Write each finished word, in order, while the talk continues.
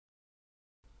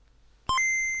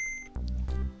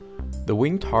The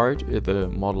winged heart is the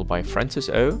model by Francis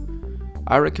O.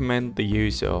 I recommend the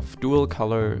use of dual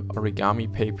color origami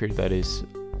paper that is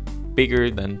bigger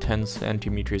than 10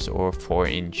 centimeters or 4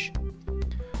 inch.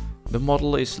 The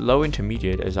model is low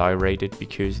intermediate as I rate it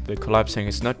because the collapsing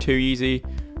is not too easy,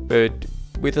 but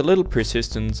with a little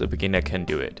persistence a beginner can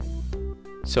do it.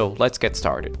 So let's get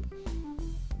started.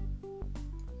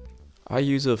 I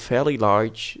use a fairly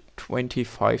large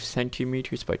 25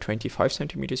 centimeters by 25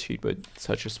 centimeters sheet, but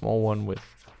such a small one with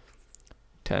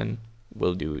 10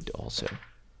 will do it also.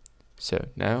 So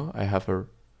now I have a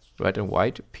red and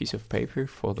white piece of paper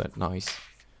for that nice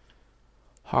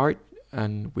heart,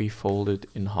 and we fold it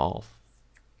in half.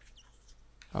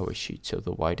 Our sheet, so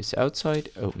the white is outside,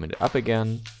 open it up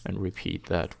again and repeat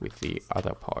that with the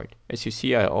other part. As you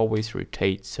see, I always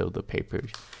rotate so the paper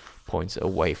points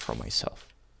away from myself.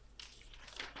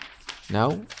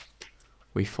 Now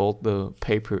we fold the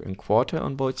paper in quarter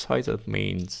on both sides. That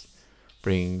means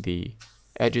bring the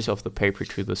edges of the paper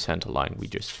to the center line we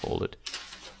just folded,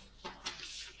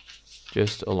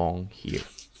 just along here,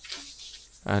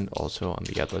 and also on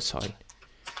the other side.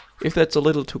 If that's a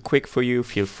little too quick for you,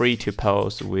 feel free to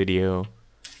pause the video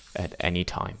at any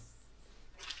time.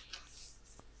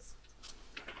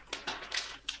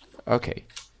 Okay,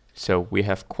 so we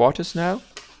have quarters now.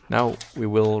 Now we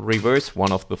will reverse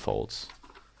one of the folds.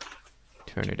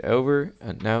 Turn it over,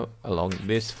 and now along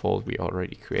this fold we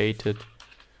already created,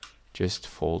 just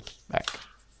fold back.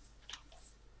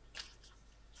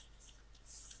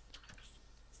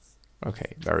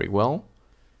 Okay, very well.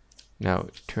 Now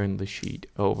turn the sheet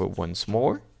over once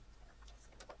more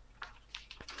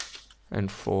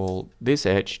and fold this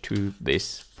edge to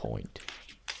this point.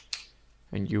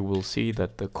 And you will see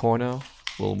that the corner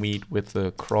will meet with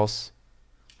the cross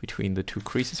between the two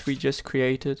creases we just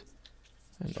created,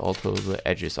 and also the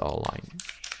edges are aligned.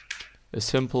 A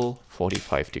simple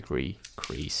 45-degree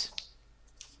crease.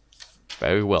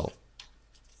 Very well.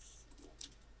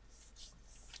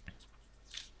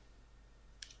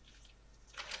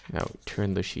 Now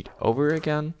turn the sheet over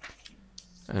again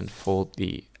and fold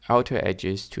the outer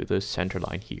edges to the center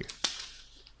line here.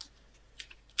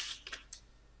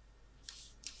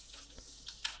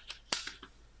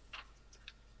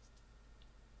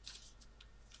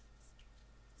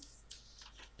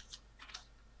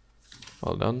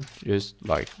 Well done, just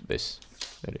like this,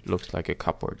 that it looks like a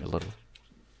cupboard a little.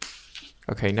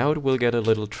 Okay, now it will get a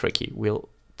little tricky. We'll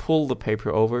pull the paper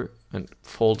over and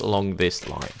fold along this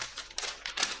line.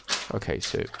 Okay,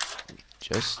 so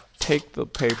just take the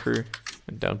paper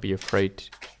and don't be afraid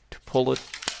to pull it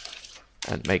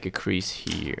and make a crease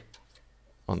here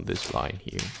on this line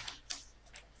here.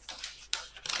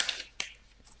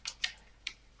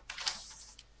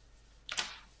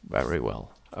 Very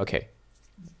well. Okay.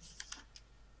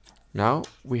 Now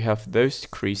we have those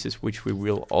creases which we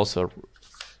will also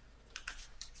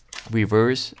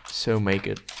reverse, so make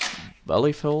it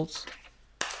belly folds.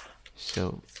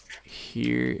 So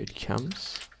here it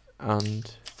comes,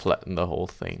 and flatten the whole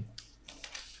thing.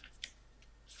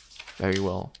 Very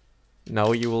well.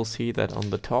 Now you will see that on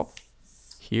the top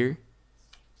here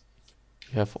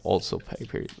you have also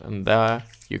paper, and there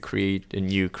you create a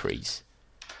new crease.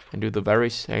 And do the very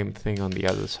same thing on the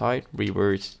other side.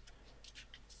 Reverse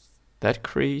that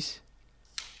crease,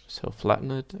 so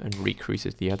flatten it and recrease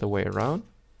it the other way around.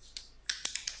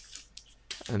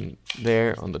 And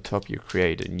there on the top you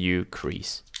create a new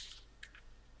crease.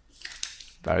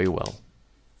 Very well.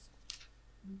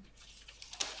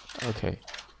 Okay.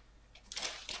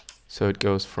 So it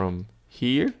goes from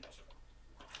here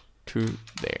to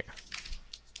there.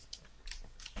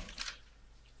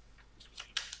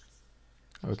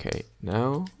 Okay,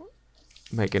 now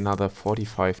make another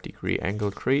 45-degree angle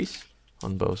crease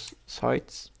on both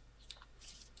sides.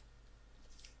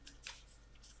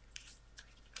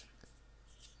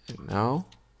 And now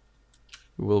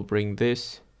we will bring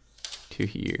this to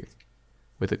here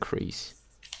with a crease.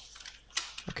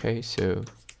 Okay, so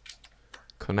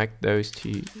connect those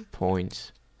 2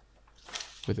 points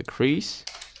with a crease.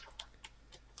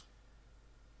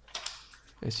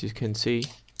 As you can see,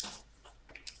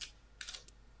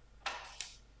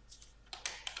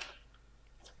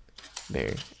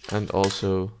 there, and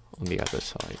also on the other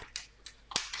side.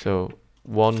 So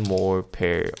one more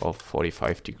pair of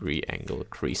 45-degree angle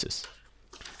creases.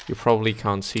 You probably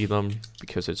can't see them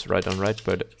because it's red on red,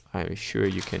 but I'm sure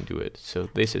you can do it. So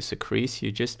this is a crease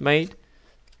you just made.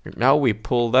 And now we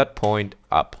pull that point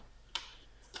up.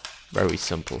 Very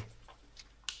simple.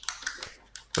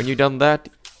 When you've done that,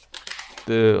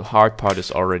 the hard part is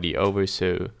already over,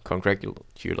 so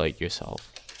congratulate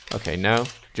yourself. Okay, now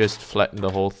just flatten the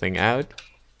whole thing out.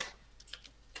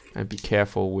 And be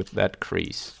careful with that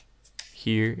crease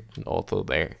here and also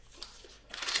there,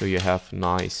 so you have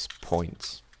nice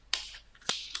points.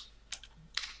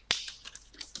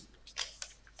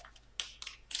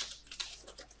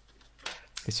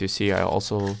 As you see, I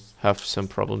also have some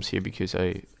problems here because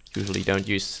I usually don't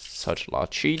use such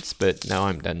large sheets, but now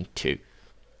I'm done too.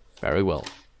 Very well.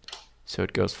 So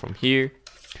it goes from here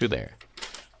to there.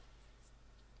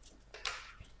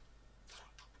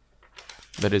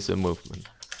 That is a movement.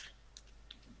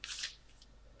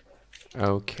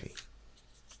 Okay.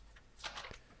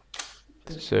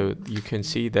 So you can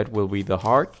see that will be the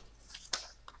heart.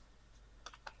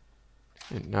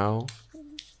 And now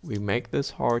we make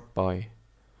this heart by,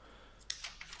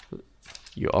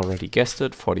 you already guessed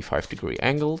it, 45-degree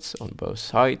angles on both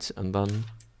sides, and then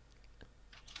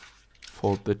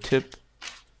fold the tip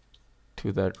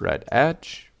to that red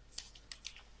edge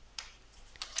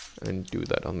and do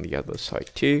that on the other side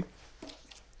too.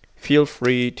 Feel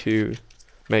free to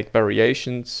make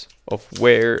variations of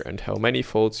where and how many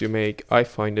folds you make. I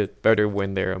find it better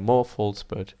when there are more folds,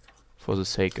 but for the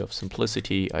sake of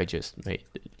simplicity I just made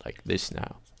it like this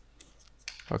now.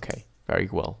 Okay, very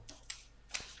well.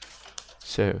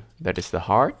 So that is the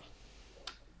heart.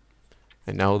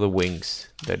 And now the wings.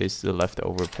 That is the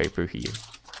leftover paper here.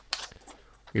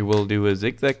 We will do a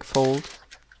zigzag fold.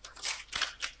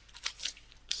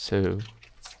 So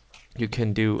you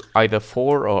can do either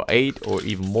 4 or 8 or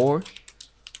even more.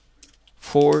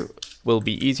 4 will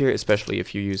be easier, especially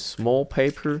if you use small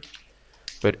paper,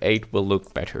 but 8 will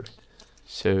look better.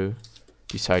 So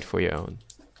decide for your own.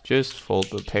 Just fold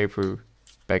the paper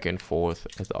back and forth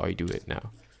as I do it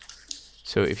now.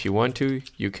 So if you want to,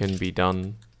 you can be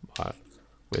done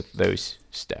with those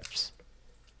steps.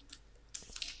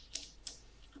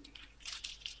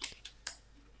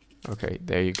 Okay,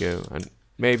 there you go. And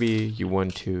maybe you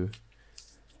want to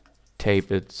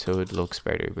tape it so it looks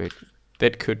better, but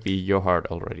that could be your heart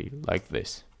already, like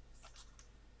this.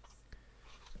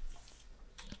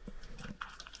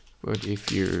 But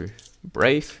if you're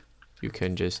brave, you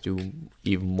can just do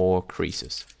even more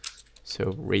creases.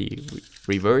 So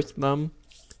reverse them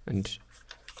and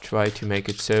try to make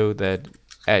it so that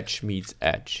edge meets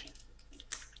edge.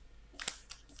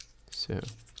 So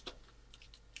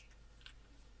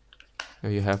now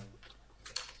you have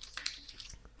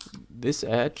this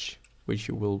edge, which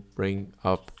you will bring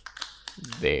up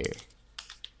there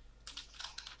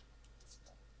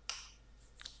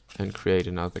and create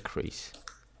another crease.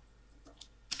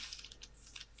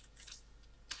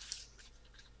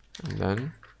 And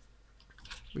then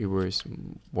reverse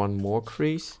one more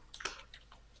crease.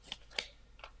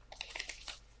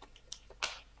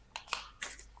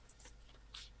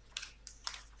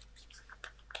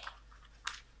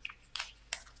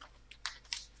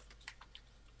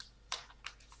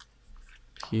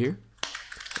 Here.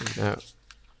 And now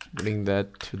bring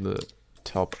that to the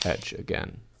top edge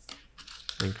again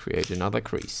and create another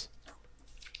crease.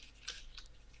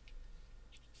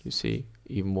 You see,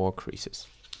 even more creases.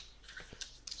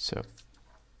 So,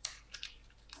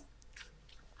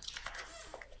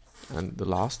 and the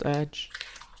last edge.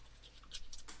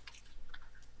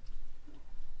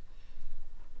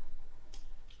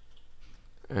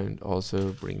 And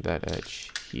also bring that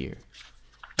edge here.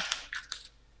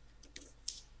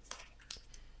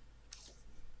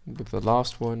 With the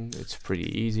last one, it's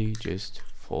pretty easy, just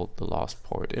fold the last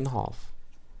part in half.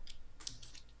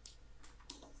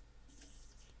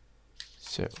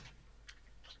 So,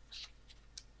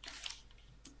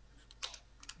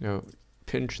 now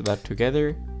pinch that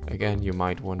together. Again, you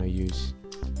might want to use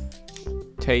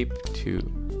tape to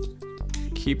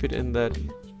keep it in that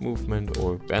movement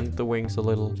or bend the wings a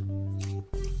little.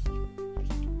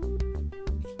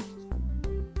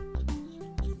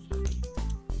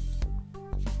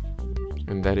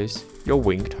 And that is your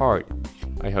winged heart.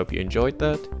 I hope you enjoyed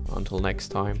that. Until next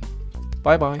time,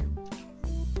 bye bye.